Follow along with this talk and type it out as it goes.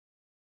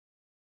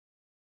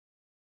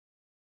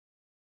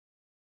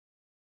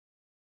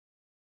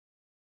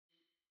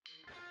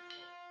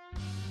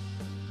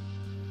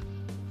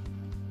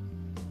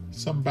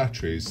some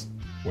batteries,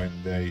 when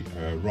they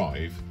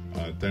arrive,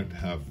 don't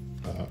have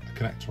a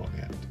connector on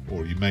the end,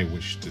 or you may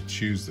wish to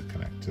choose the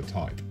connector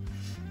type.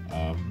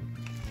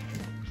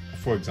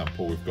 For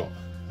example, we've got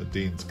a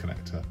Dean's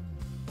connector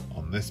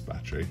on this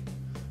battery,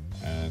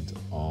 and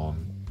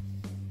on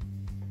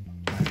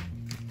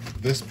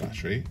this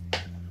battery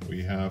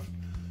we have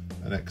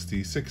an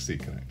XT60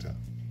 connector.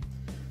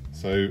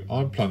 So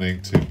I'm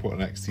planning to put an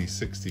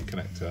XT60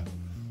 connector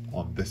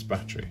on this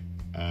battery,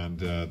 and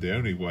the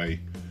only way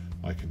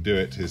I can do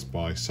it is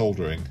by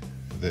soldering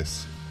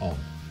this on,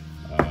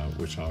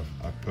 which I've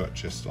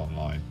purchased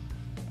online,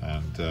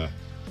 and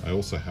I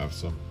also have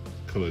some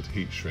coloured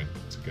heat shrink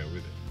to go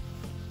with it.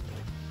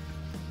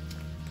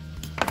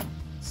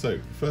 So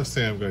first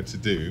thing I'm going to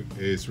do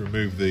is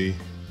remove the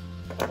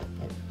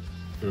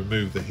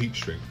heat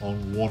shrink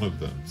on one of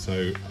them.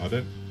 So I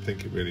don't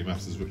think it really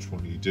matters which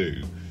one you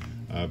do,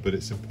 but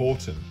it's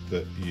important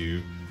that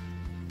you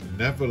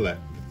never let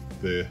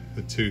the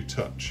two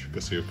touch,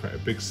 because you'll create a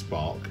big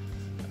spark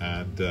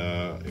and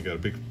you get a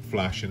big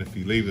flash, and if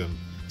you leave them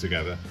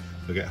together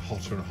they'll get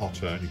hotter and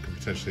hotter, and you can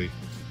potentially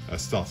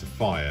start a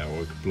fire,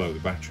 or it could blow the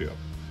battery up.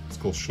 It's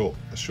called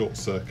a short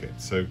circuit.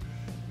 So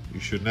you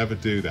should never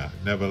do that.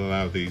 Never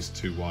allow these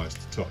two wires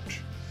to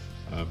touch.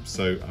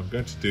 So I'm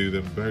going to do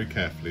them very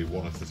carefully,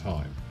 one at a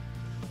time.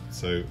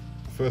 So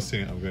the first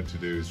thing I'm going to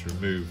do is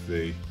remove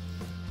the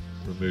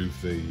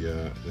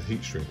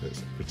heat shrink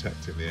that's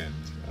protecting the end.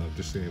 And I'm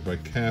just very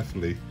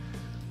carefully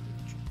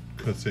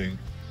cutting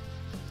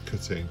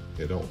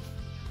it off.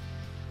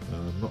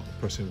 I'm not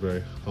pressing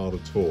very hard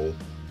at all,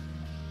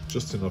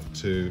 just enough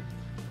to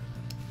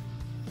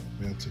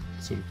be able to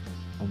sort of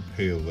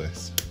unpeel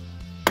this.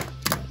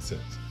 That's it.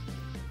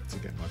 To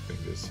get my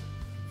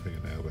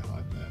fingernail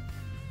behind there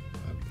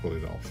and pull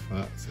it off.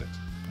 That's it.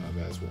 And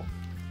there's one.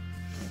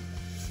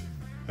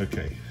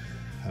 Okay,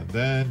 and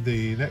then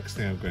the next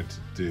thing I'm going to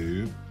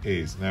do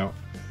is, now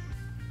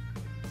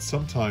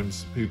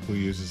sometimes people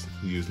use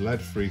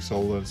lead-free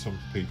solder, and some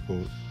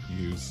people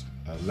use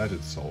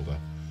leaded solder.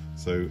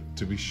 So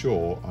to be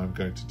sure, I'm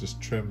going to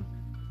just trim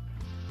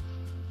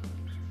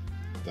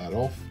that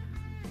off.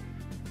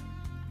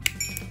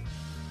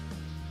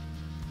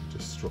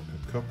 Just struck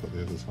a cup at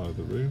the other side of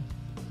the room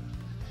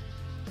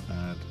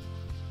and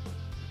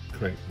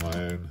create my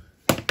own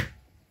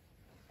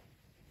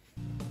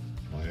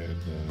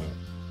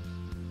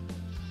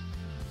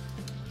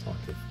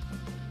type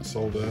of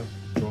solder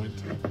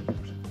joint,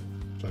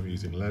 which I'm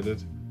using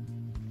leaded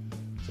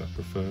because I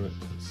prefer it.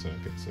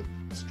 It gets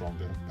a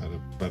stronger,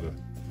 better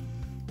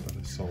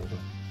solder,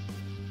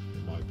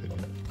 in my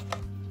opinion.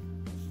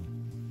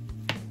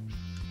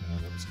 And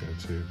I'm just going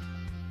to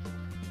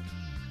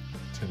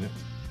tin it.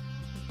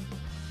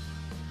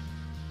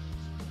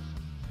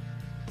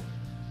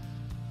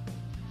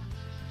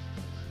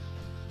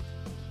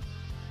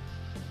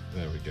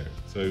 There we go.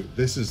 So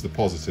this is the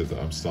positive that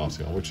I'm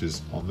starting on, which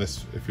is on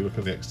this. If you look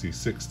at the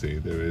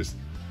XT60, there is,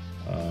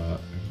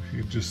 if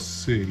you can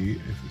just see,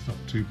 if it's not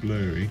too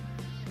blurry,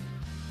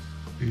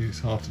 it's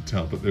hard to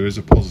tell, but there is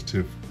a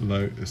positive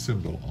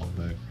symbol on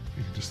there.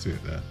 You can just see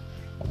it there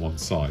on one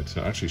side, so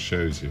it actually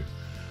shows you.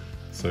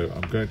 So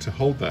I'm going to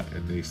hold that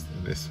in this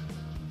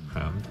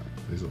hand,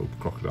 these little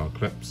crocodile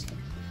clips,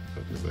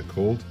 as they're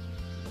called,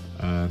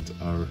 and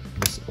I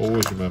must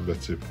always remember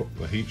to put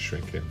the heat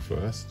shrink in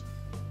first.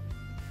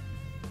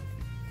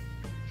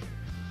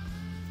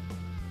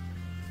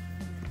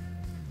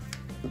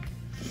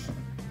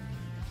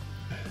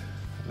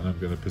 And I'm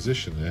going to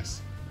position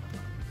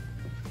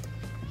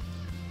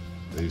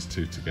these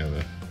two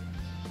together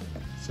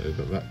so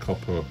that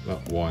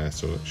that wire,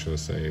 so should I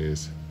say,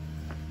 is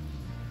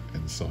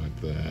inside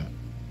there,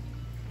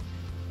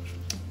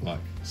 like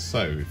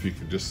so. If you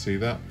can just see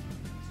that.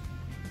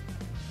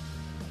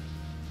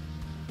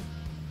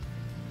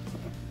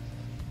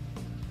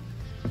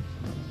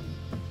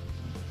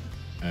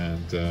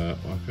 And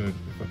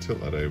if I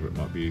tilt that over, it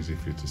might be easy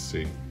for you to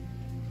see.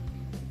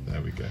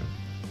 There we go.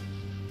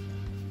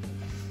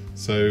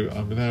 So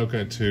I'm now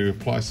going to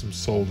apply some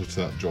solder to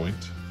that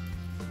joint.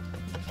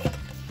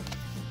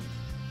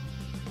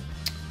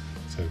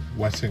 So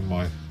wetting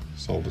my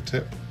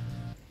soldering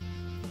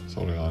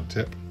iron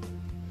tip,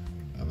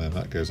 and then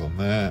that goes on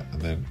there,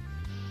 and then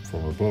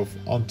from above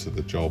onto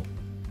the job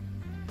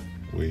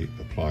we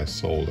apply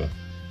solder,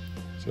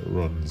 so it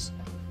runs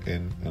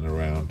in and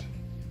around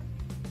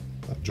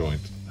that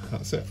joint.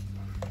 That's it.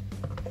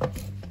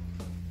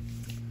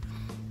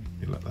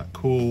 You let that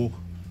cool.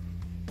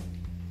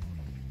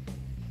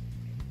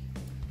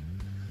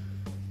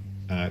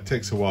 It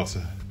takes a while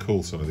to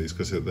cool some of these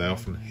because they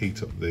often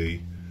heat up the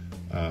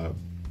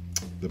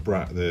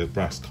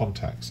brass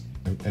contacts,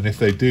 and if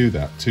they do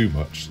that too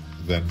much,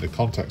 then the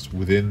contacts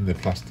within the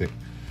plastic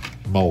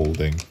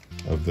moulding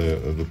of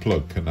the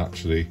plug can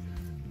actually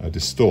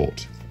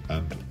distort.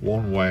 And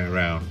one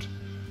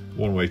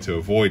way to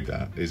avoid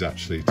that is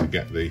actually to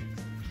get the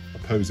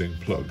opposing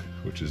plug,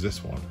 which is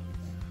this one,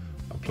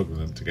 and plugging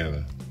them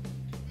together,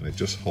 and it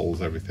just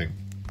holds everything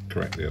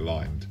correctly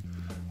aligned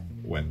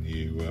when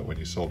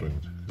you're soldering.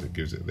 it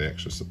gives it the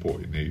extra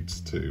support it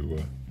needs to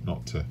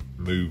not to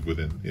move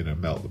within,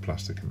 melt the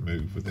plastic and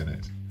move within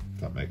it,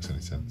 if that makes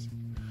any sense.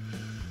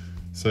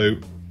 So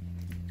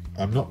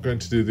I'm not going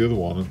to do the other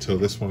one until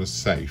this one is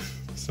safe.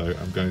 So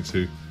I'm going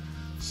to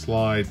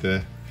slide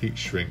the heat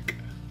shrink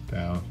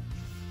down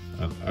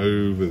and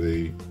over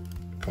the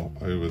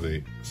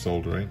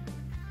soldering.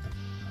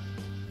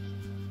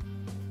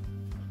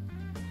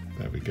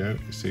 There we go.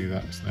 You see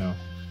that it's now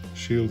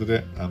shielded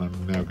it, and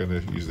I'm now going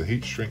to use the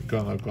heat shrink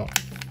gun I've got.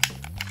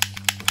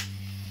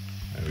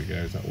 There we go.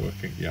 Is that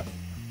working? Yep.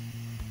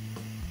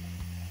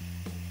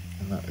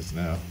 And that is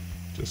now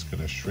just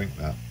going to shrink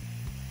that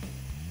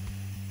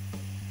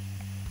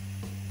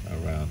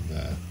around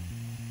there.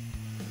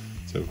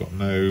 So we've got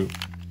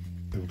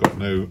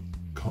no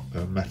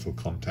metal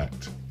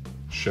contact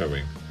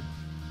showing,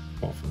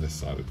 apart from this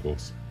side, of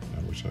course,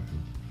 which I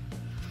can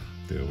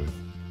deal with.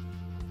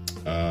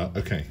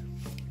 Okay,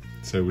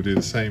 so we do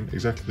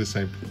exactly the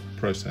same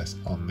process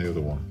on the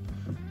other one.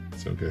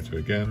 So we'll go to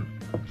again.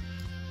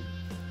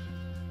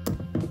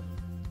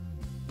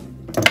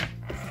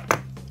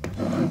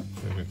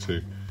 We're going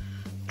to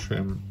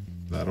trim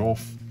that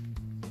off.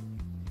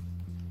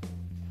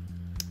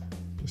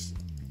 Just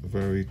a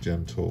very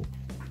gentle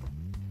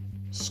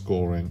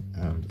scoring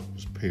and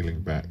just peeling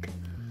back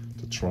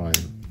to try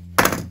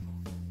and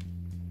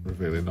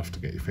reveal enough to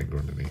get your finger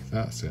underneath.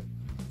 That's it.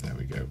 There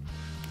we go.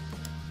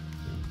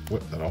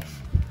 Whip that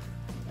off,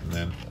 and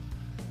then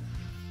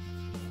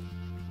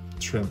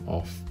trim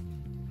off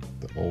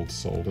the old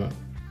solder.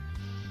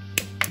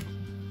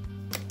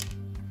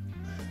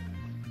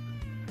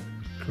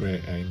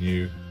 Create a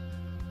new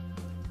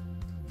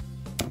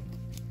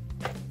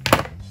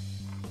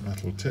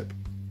metal tip,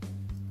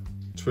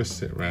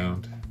 twist it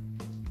round,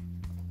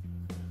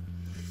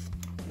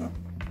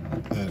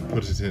 then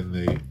put it in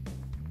the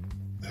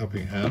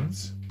helping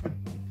hands,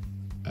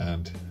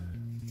 and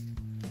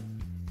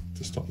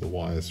to stop the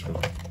wires from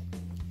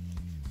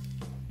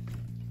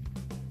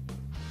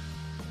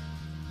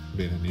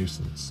being a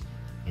nuisance,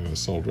 I'm going to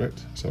solder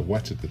it. So I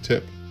wetted the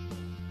tip,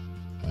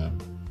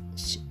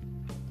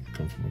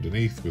 come from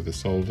underneath with the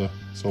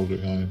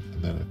soldering iron,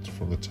 and then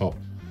from the top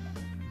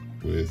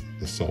with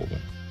the solder.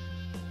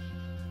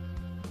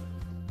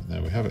 And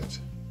there we have it.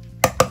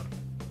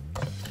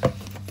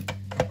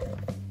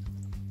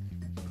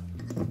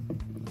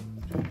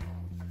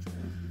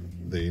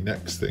 The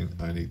next thing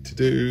I need to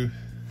do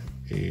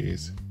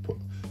is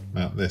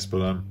mount this,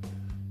 but I'm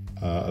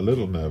a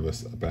little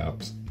nervous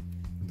about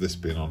this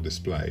being on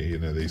display,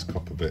 these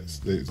copper bits,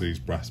 these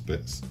brass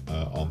bits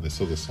on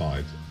this other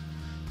side.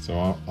 So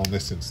on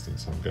this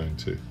instance I'm going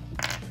to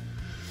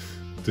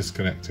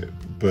disconnect it,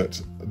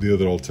 but the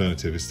other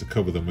alternative is to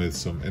cover them with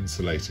some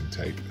insulating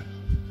tape,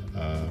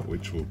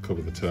 which will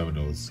cover the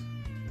terminals,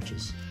 which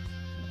is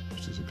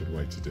a good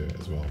way to do it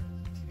as well.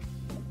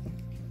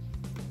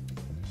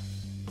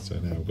 So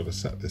now I've got to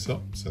set this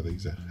up so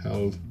these are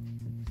held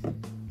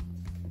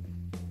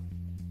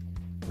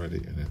ready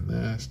and in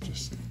there. It's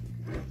just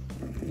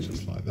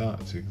like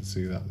that. So you can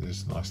see that they're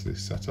just nicely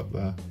set up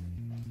there.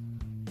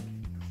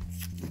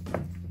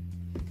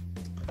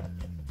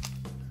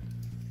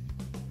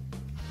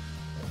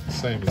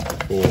 Same as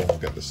before, I'll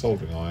get the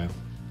soldering iron.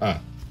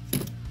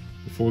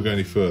 Before we go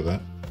any further,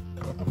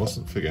 I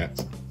mustn't forget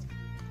to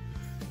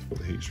put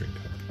the heat shrink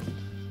on.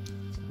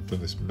 So I've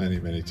done this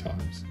many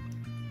times.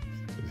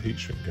 So the heat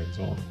shrink goes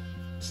on,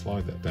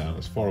 slide that down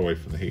as far away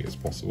from the heat as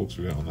possible because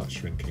we don't want that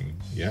shrinking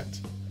yet.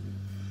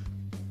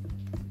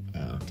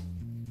 And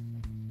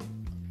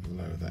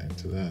lower that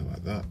into there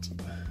like that.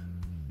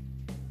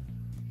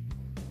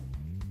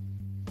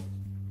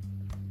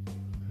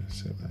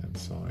 Set that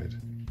inside.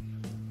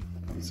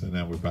 So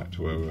now we're back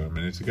to where we were a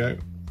minute ago.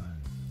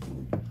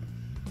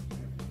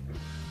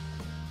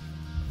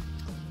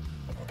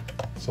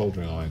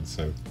 Soldering iron,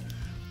 so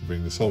we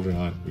bring the soldering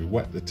iron, we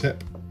wet the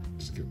tip,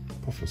 just give it a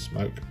puff of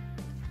smoke,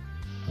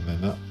 and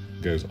then that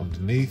goes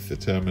underneath the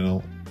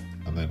terminal,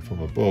 and then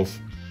from above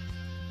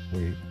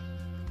we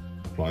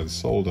apply the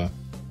solder.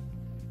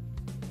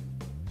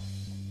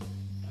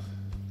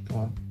 Come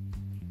on.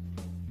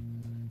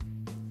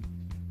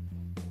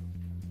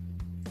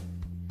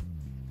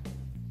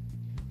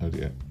 Oh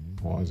dear,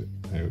 why is it?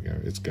 There we go,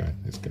 it's going,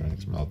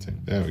 it's melting.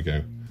 There we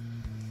go.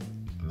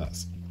 And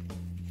that's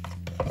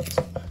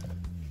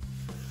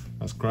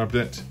grabbed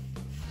it,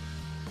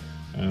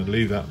 and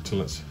leave that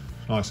until it's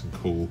nice and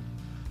cool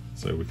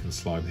so we can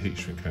slide the heat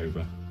shrink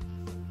over.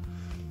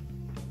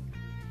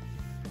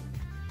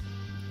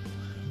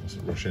 I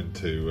mustn't rush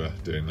into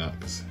doing that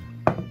because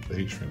the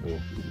heat shrink will,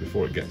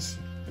 before it gets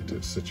into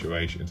its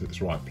situation, into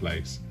its right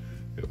place,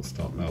 it will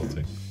start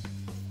melting,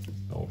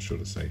 or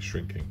should I say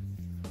shrinking.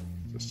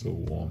 It's still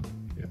warm.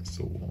 Yeah, it's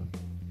still warm.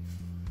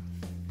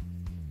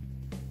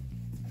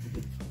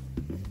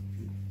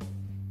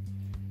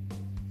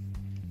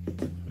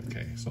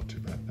 Okay, it's not too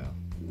bad now.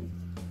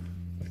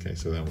 Okay,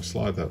 so then we'll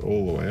slide that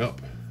all the way up.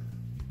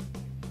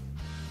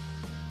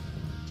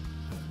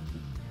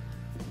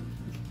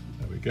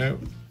 There we go.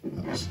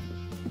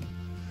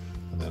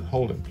 And then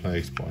hold it in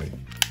place by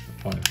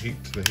applying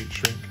heat to the heat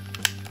shrink.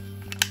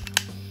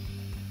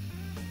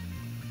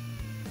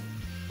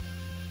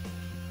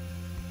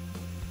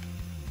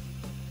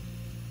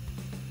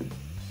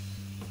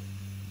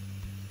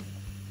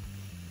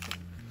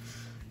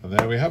 And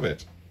there we have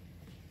it.